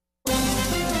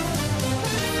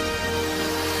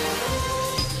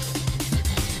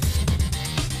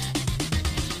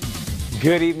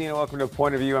Good evening and welcome to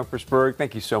Point of View. I'm Chris Berg.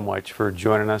 Thank you so much for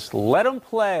joining us. Let them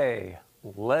play.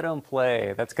 Let them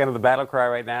play. That's kind of the battle cry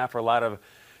right now for a lot of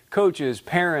coaches,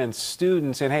 parents,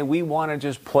 students. And hey, we want to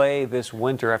just play this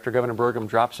winter after Governor Burgum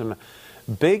dropped some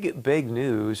big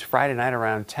news Friday night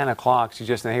around 10 o'clock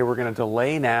suggesting, hey, we're going to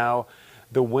delay now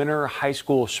the winter high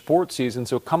school sports season.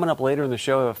 So coming up later in the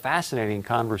show, I have a fascinating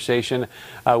conversation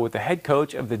with the head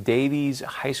coach of the Davies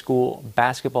High School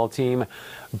basketball team,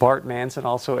 Bart Manson,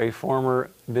 also a former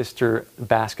Mr.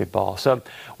 Basketball. So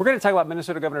we're going to talk about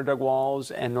Minnesota Governor Doug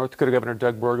Walz and North Dakota Governor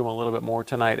Doug Burgum a little bit more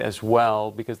tonight as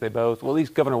well, because they both, well, at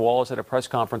least Governor Walz had a press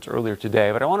conference earlier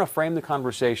today. But I want to frame the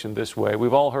conversation this way.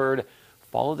 We've all heard,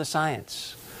 follow the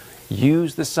science,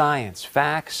 use the science,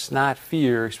 facts, not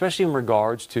fear, especially in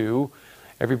regards to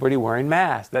everybody wearing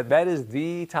masks. That is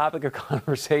the topic of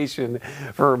conversation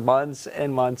for months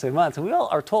and months and months. And we all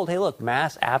are told, hey, look,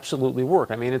 masks absolutely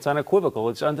work. I mean, it's unequivocal.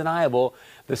 It's undeniable.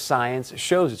 The science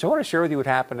shows it. So I want to share with you what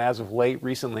happened as of late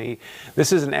recently.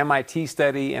 This is an MIT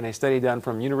study and a study done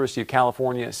from University of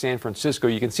California, San Francisco.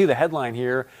 You can see the headline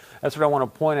here. That's what I want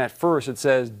to point at first. It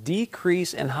says,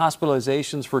 decrease in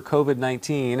hospitalizations for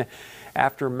COVID-19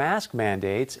 after mask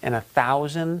mandates in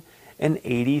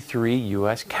 1,083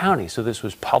 U.S. counties. So this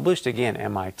was published, again,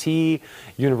 MIT,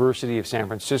 University of San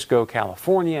Francisco,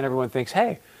 California, and everyone thinks,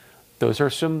 hey, those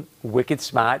are some wicked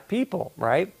smart people,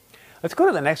 right? Let's go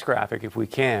to the next graphic if we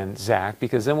can, Zach,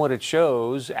 because then what it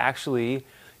shows, actually,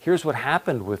 here's what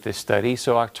happened with this study.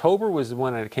 So October was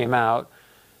when it came out.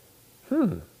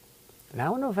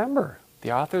 Now in November,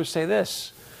 the authors say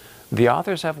this. The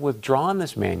authors have withdrawn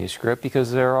this manuscript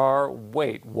because there are,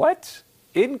 wait, what?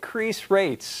 Increased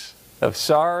rates of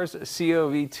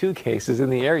SARS-CoV-2 cases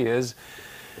in the areas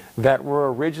that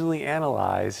were originally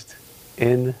analyzed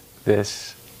in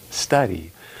this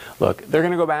study. Look, they're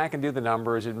going to go back and do the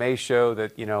numbers. It may show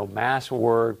that, masks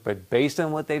work, but based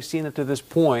on what they've seen up to this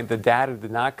point, the data did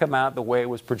not come out the way it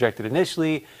was projected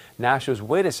initially. Now shows,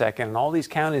 wait a second, in all these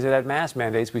counties that had mask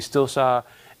mandates, we still saw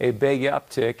a big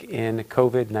uptick in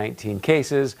COVID-19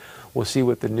 cases. We'll see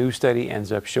what the new study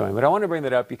ends up showing. But I want to bring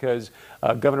that up because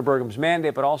Governor Burgum's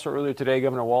mandate, but also earlier today,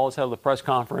 Governor Walz held a press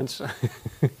conference.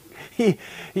 He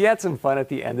had some fun at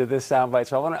the end of this soundbite,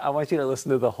 so I want you to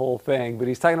listen to the whole thing. But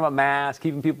he's talking about masks,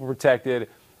 keeping people protected.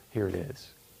 Here it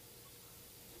is.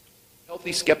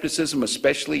 Healthy skepticism,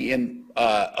 especially in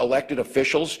elected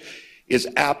officials, is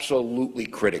absolutely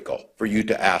critical for you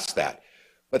to ask that.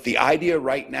 But the idea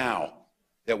right now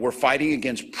that we're fighting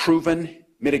against proven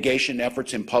mitigation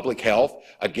efforts in public health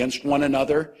against one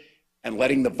another and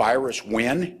letting the virus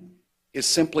win is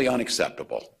simply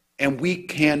unacceptable. And we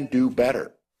can do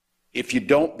better. If you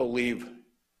don't believe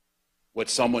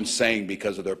what someone's saying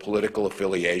because of their political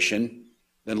affiliation,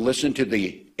 then listen to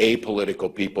the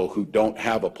apolitical people who don't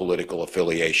have a political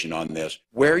affiliation on this.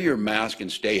 Wear your mask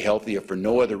and stay healthy if for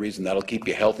no other reason. That'll keep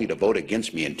you healthy to vote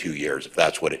against me in 2 years, if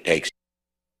that's what it takes.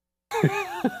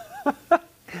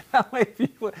 That might be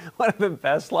one of the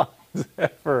best lines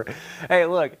ever. Hey,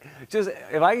 look, just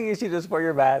if I can get you to just wear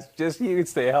your mask, just so you can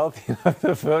stay healthy enough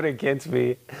to vote against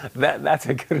me, that's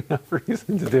a good enough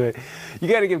reason to do it. You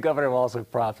got to give Governor Walz some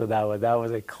props for that one. That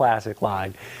was a classic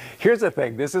line. Here's the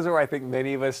thing. This is where I think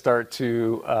many of us start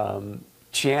to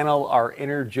channel our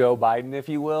inner Joe Biden, if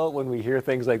you will, when we hear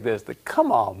things like this.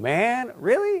 Come on, man,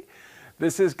 really?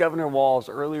 This is Governor Walz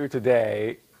earlier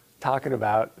today talking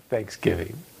about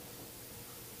Thanksgiving.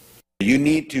 You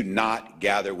need to not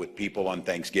gather with people on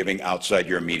Thanksgiving outside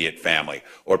your immediate family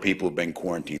or people who've been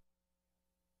quarantined.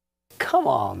 Come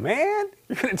on, man.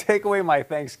 You're going to take away my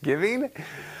Thanksgiving?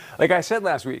 Like I said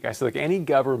last week, I said, look, any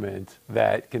government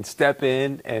that can step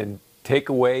in and take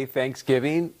away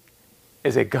Thanksgiving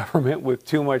is a government with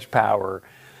too much power,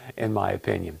 in my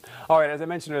opinion. All right, as I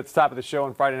mentioned at the top of the show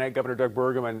on Friday night, Governor Doug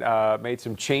Burgum made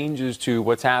some changes to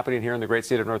what's happening here in the great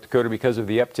state of North Dakota because of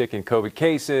the uptick in COVID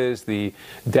cases, the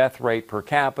death rate per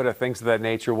capita, things of that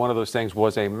nature. One of those things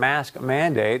was a mask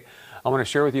mandate. I want to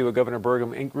share with you what Governor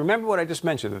Burgum, and remember what I just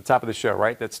mentioned at the top of the show,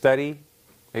 right? That study,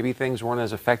 maybe things weren't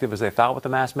as effective as they thought with the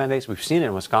mask mandates. We've seen it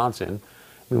in Wisconsin.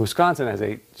 I mean, Wisconsin has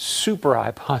a super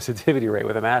high positivity rate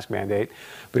with a mask mandate.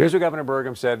 But here's what Governor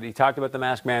Burgum said. He talked about the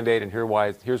mask mandate, and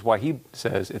here's why he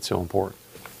says it's so important.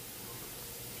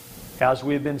 As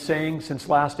we've been saying since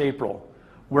last April,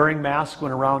 wearing masks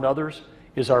when around others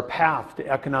is our path to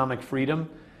economic freedom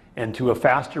and to a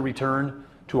faster return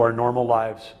to our normal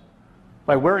lives.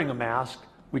 By wearing a mask,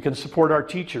 we can support our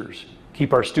teachers,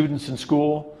 keep our students in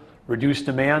school, reduce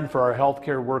demand for our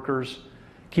healthcare workers,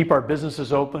 keep our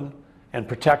businesses open, and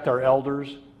protect our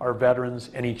elders, our veterans,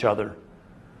 and each other.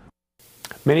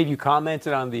 Many of you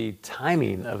commented on the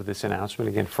timing of this announcement.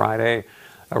 Again, Friday,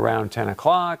 around 10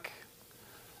 o'clock.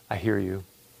 I hear you.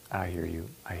 I hear you.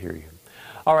 I hear you.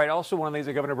 All right. Also, one of the things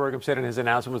that Governor Burgum said in his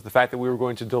announcement was the fact that we were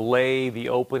going to delay the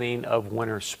opening of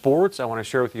winter sports. I want to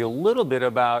share with you a little bit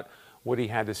about what he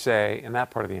had to say in that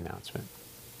part of the announcement.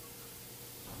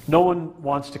 No one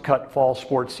wants to cut fall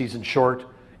sports season short,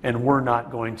 and we're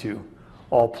not going to.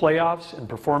 All playoffs and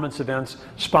performance events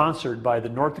sponsored by the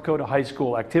North Dakota High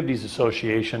School Activities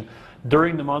Association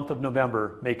during the month of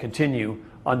November may continue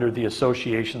under the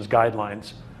association's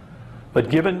guidelines. But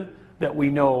given that we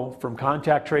know from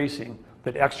contact tracing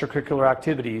that extracurricular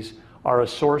activities are a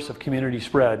source of community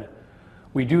spread,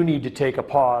 we do need to take a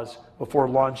pause before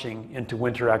launching into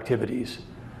winter activities.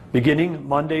 Beginning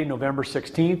Monday, November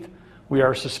 16th, we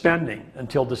are suspending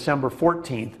until December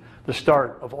 14th the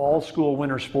start of all school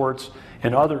winter sports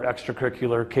and other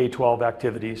extracurricular K-12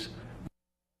 activities.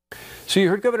 So you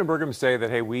heard Governor Burgum say that,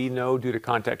 hey, we know due to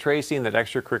contact tracing that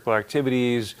extracurricular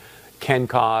activities can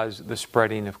cause the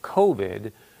spreading of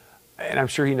COVID. And I'm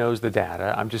sure he knows the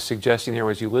data. I'm just suggesting here,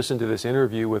 as you listen to this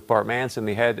interview with Bart Manson,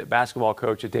 the head basketball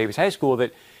coach at Davies High School,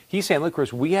 that he's saying, look,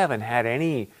 Chris, we haven't had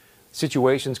any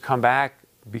situations come back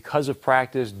because of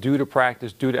practice, due to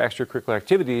extracurricular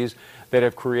activities that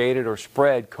have created or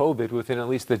spread COVID within at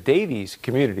least the Davies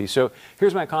community. So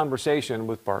here's my conversation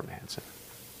with Bart Manson.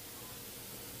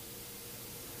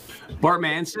 Bart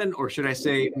Manson, or should I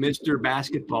say Mr.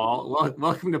 Basketball,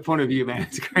 welcome to Point of View, man.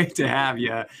 It's great to have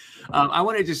you. I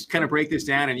want to just kind of break this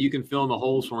down, and you can fill in the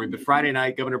holes for me. But Friday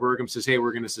night, Governor Burgum says, hey,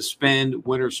 we're going to suspend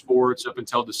winter sports up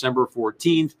until December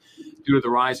 14th due to the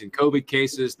rise in COVID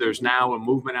cases. There's now a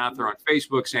movement out there on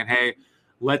Facebook saying, hey,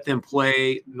 let them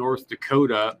play North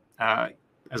Dakota.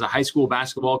 As a high school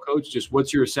basketball coach, just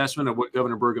what's your assessment of what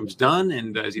Governor Burgum's done,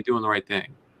 and is he doing the right thing?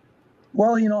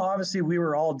 Well, obviously we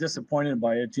were all disappointed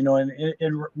by it, and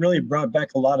it really brought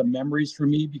back a lot of memories for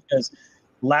me, because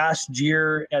last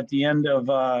year at the end of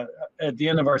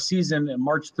our season, on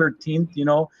March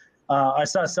 13th, I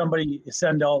saw somebody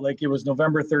send out like it was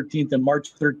November 13th and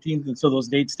March 13th, and so those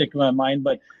dates stick in my mind.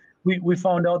 But we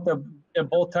found out that at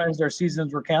both times our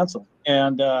seasons were canceled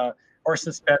and or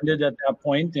suspended at that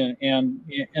point,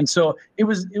 and so it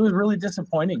was really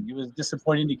disappointing. It was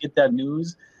disappointing to get that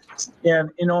news, and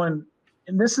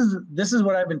this is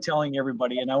what I've been telling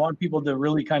everybody, and I want people to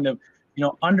really kind of,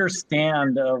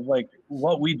 understand like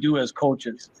what we do as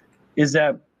coaches is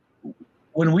that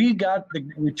when we got the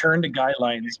return to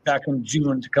guidelines back in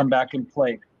June to come back and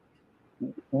play,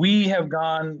 we have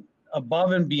gone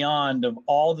above and beyond of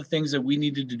all the things that we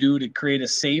needed to do to create a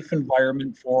safe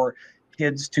environment for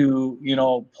kids to,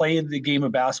 play the game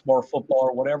of basketball or football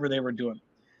or whatever they were doing.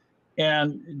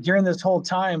 And during this whole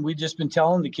time, we've just been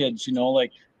telling the kids,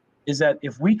 is that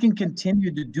if we can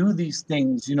continue to do these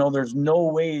things, there's no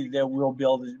way that we'll be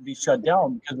able to be shut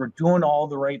down because we're doing all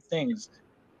the right things.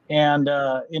 And,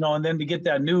 and then to get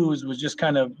that news was just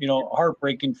kind of,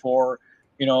 heartbreaking for,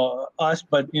 us.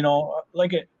 But,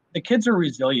 the kids are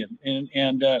resilient.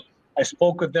 And I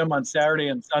spoke with them on Saturday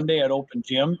and Sunday at Open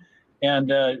Gym.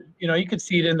 And, you could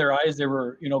see it in their eyes. They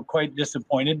were, quite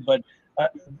disappointed. But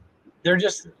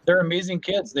they're amazing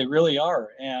kids. They really are.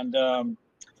 And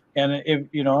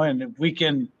if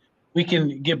we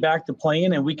can get back to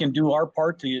playing and we can do our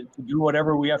part to do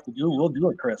whatever we have to do, we'll do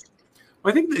it, Chris.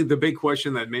 Well, I think the big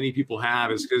question that many people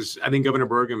have is because I think Governor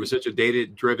Burgum is such a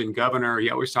data-driven governor.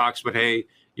 He always talks about, hey,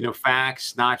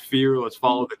 facts, not fear. Let's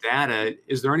follow the data.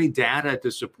 Is there any data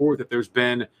to support that there's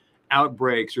been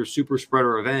outbreaks or super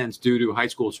spreader events due to high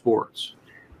school sports?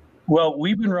 Well,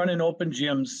 we've been running Open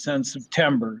Gyms since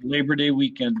September, Labor Day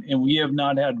weekend, and we have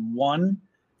not had one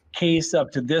case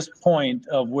up to this point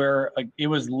of where it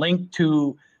was linked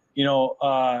to,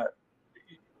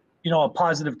 a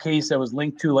positive case that was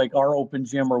linked to like our Open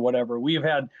Gym or whatever. We've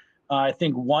had, I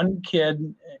think, one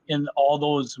kid in all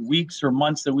those weeks or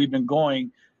months that we've been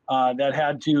going that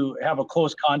had to have a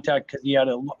close contact because he had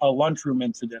a lunchroom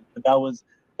incident. But that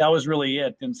was really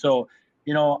it. And so,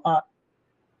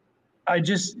 I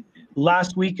just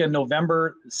last week in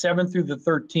November 7th through the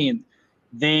 13th,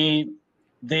 they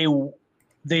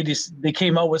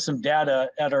came out with some data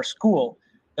at our school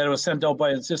that was sent out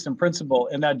by an assistant principal.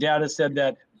 And that data said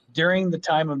that during the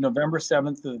time of November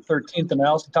 7th to the 13th, and I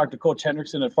also talked to Coach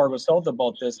Hendrickson at Fargo South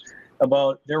about this,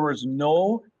 there was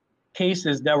no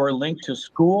cases that were linked to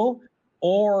school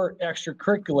or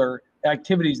extracurricular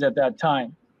activities at that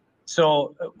time.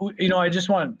 So, I just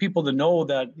want people to know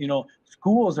that,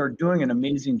 schools are doing an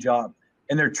amazing job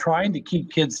and they're trying to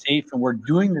keep kids safe, and we're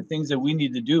doing the things that we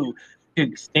need to do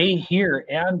to stay here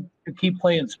and to keep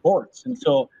playing sports. And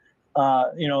so,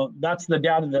 that's the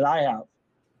data that I have.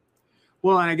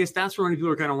 Well, and I guess that's where many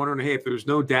people are kind of wondering, hey, if there's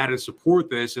no data to support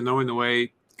this, and knowing the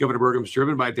way Governor Burgum's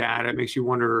driven by data. It makes you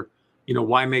wonder,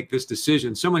 why make this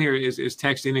decision? Someone here is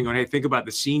texting and going, hey, think about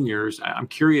the seniors. I'm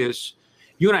curious.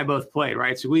 You and I both played,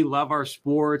 right? So we love our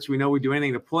sports. We know we do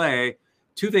anything to play.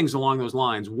 Two things along those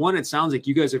lines. One, it sounds like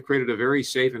you guys have created a very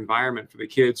safe environment for the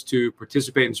kids to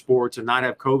participate in sports and not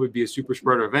have COVID be a super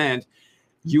spreader event.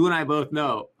 You and I both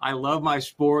know I love my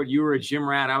sport. You were a gym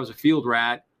rat. I was a field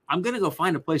rat. I'm going to go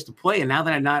find a place to play. And now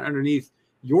that I'm not underneath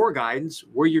your guidance,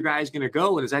 where are you guys going to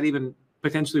go? And is that even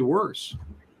potentially worse?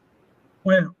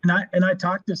 Well, and I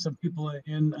talked to some people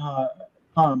in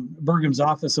Burgum's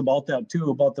office about that too,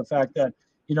 about the fact that,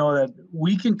 that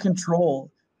we can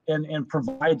control and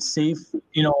provide safe,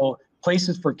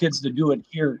 places for kids to do it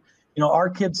here. Our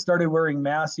kids started wearing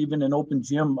masks even in open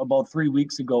gym about 3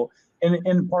 weeks ago.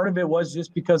 And part of it was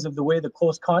just because of the way the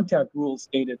close contact rules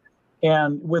stated.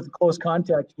 And with close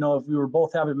contact, if we were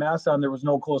both having masks on, there was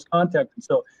no close contact. And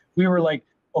so we were like,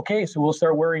 okay, so we'll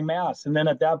start wearing masks. And then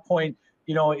at that point,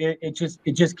 it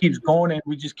just keeps going, and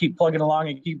we just keep plugging along.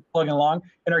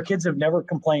 And our kids have never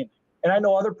complained. And I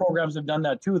know other programs have done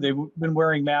that too. They've been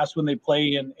wearing masks when they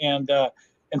play. And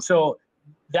so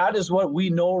that is what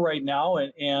we know right now.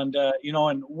 And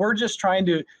we're just trying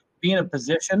to be in a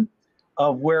position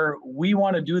of where we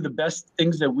want to do the best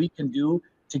things that we can do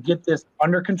to get this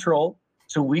under control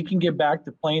so we can get back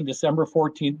to playing December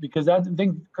 14th, because I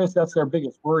think, Chris, that's our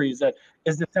biggest worry, is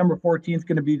December 14th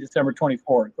going to be December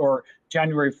 24th or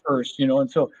January 1st, and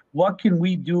so what can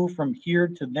we do from here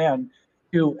to then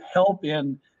to help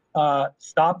in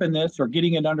stopping this or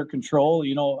getting it under control,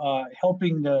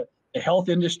 helping the health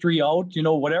industry out,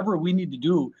 whatever we need to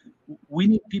do. We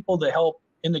need people to help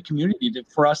in the community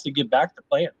for us to get back to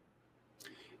playing.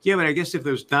 Yeah, but I guess if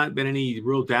there's not been any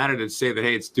real data to say that,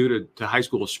 hey, it's due to high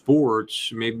school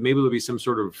sports, maybe there'll be some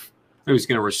sort of, maybe it's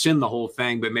going to rescind the whole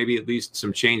thing, but maybe at least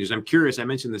some changes. I'm curious. I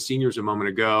mentioned the seniors a moment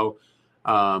ago.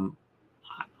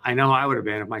 I know I would have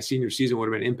been, if my senior season would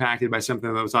have been impacted by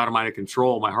something that was out of my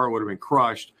control, my heart would have been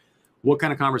crushed. What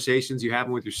kind of conversations you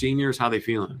having with your seniors? How they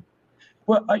feeling?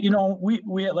 Well,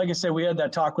 we like I said, we had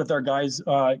that talk with our guys,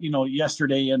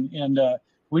 yesterday, and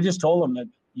we just told them that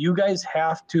you guys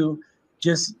have to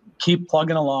just keep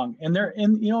plugging along. And they're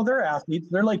athletes.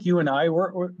 They're like you and I.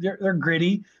 They're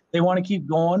gritty. They want to keep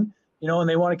going, and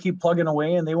they want to keep plugging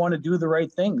away, and they want to do the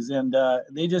right things. And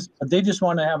they just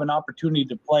want to have an opportunity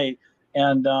to play.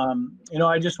 And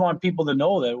I just want people to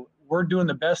know that we're doing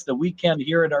the best that we can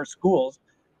here at our schools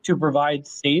to provide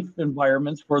safe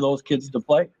environments for those kids to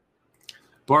play.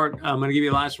 Bart, I'm going to give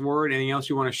you a last word. Anything else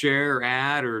you want to share or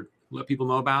add or let people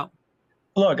know about?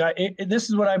 Look, this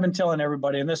is what I've been telling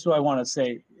everybody, and this is what I want to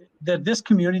say, that this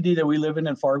community that we live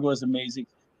in Fargo is amazing.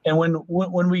 And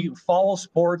when we follow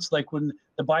sports, like when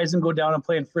the Bison go down and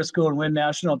play in Frisco and win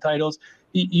national titles,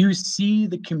 you see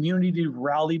the community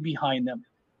rally behind them.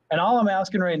 And all I'm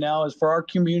asking right now is for our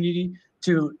community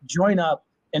to join up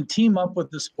and team up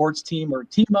with the sports team, or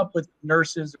team up with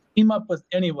nurses, or team up with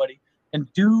anybody,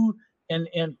 and do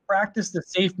and practice the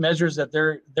safe measures that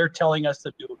they're telling us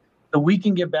to do, so we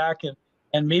can get back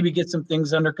and maybe get some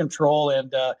things under control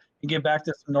and get back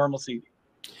to some normalcy.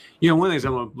 One of the things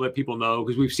I'm going to let people know,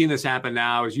 because we've seen this happen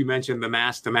now, as you mentioned, the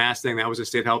mask to mask thing, that was a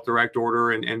state health direct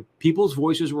order, and people's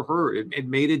voices were heard. It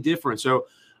made a difference. So,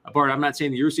 Bart, I'm not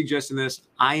saying that you're suggesting this.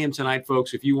 I am tonight,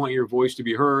 folks. If you want your voice to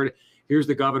be heard, here's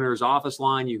the governor's office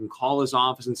line. You can call his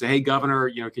office and say, hey, governor,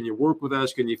 can you work with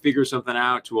us? Can you figure something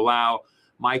out to allow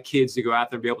my kids to go out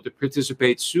there and be able to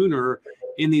participate sooner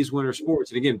in these winter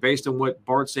sports? And again, based on what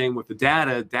Bart's saying with the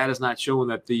data is not showing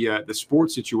that the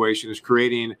sports situation is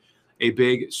creating a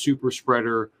big super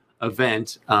spreader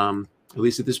event, at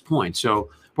least at this point.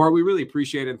 So, Bart, we really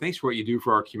appreciate it. And thanks for what you do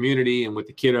for our community and with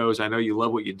the kiddos. I know you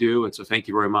love what you do. And so thank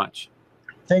you very much.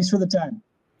 Thanks for the time.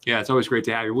 Yeah, it's always great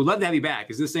to have you. We'd love to have you back.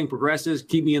 As this thing progresses,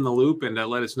 keep me in the loop and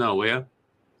let us know, will you?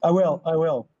 I will.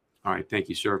 All right. Thank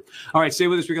you, sir. All right. Stay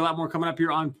with us. We got a lot more coming up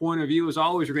here on Point of View. As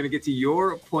always, we're going to get to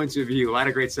your points of view. A lot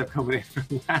of great stuff coming in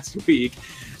from last week.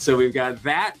 So we've got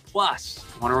that. Plus,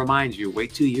 I want to remind you,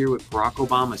 wait till you hear what Barack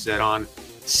Obama said on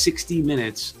 60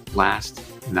 Minutes last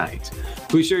night.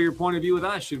 Please share your point of view with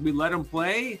us. Should we let him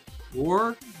play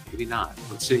or maybe not?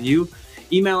 Let's say you.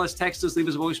 Email us, text us, leave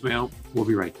us a voicemail. We'll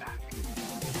be right back.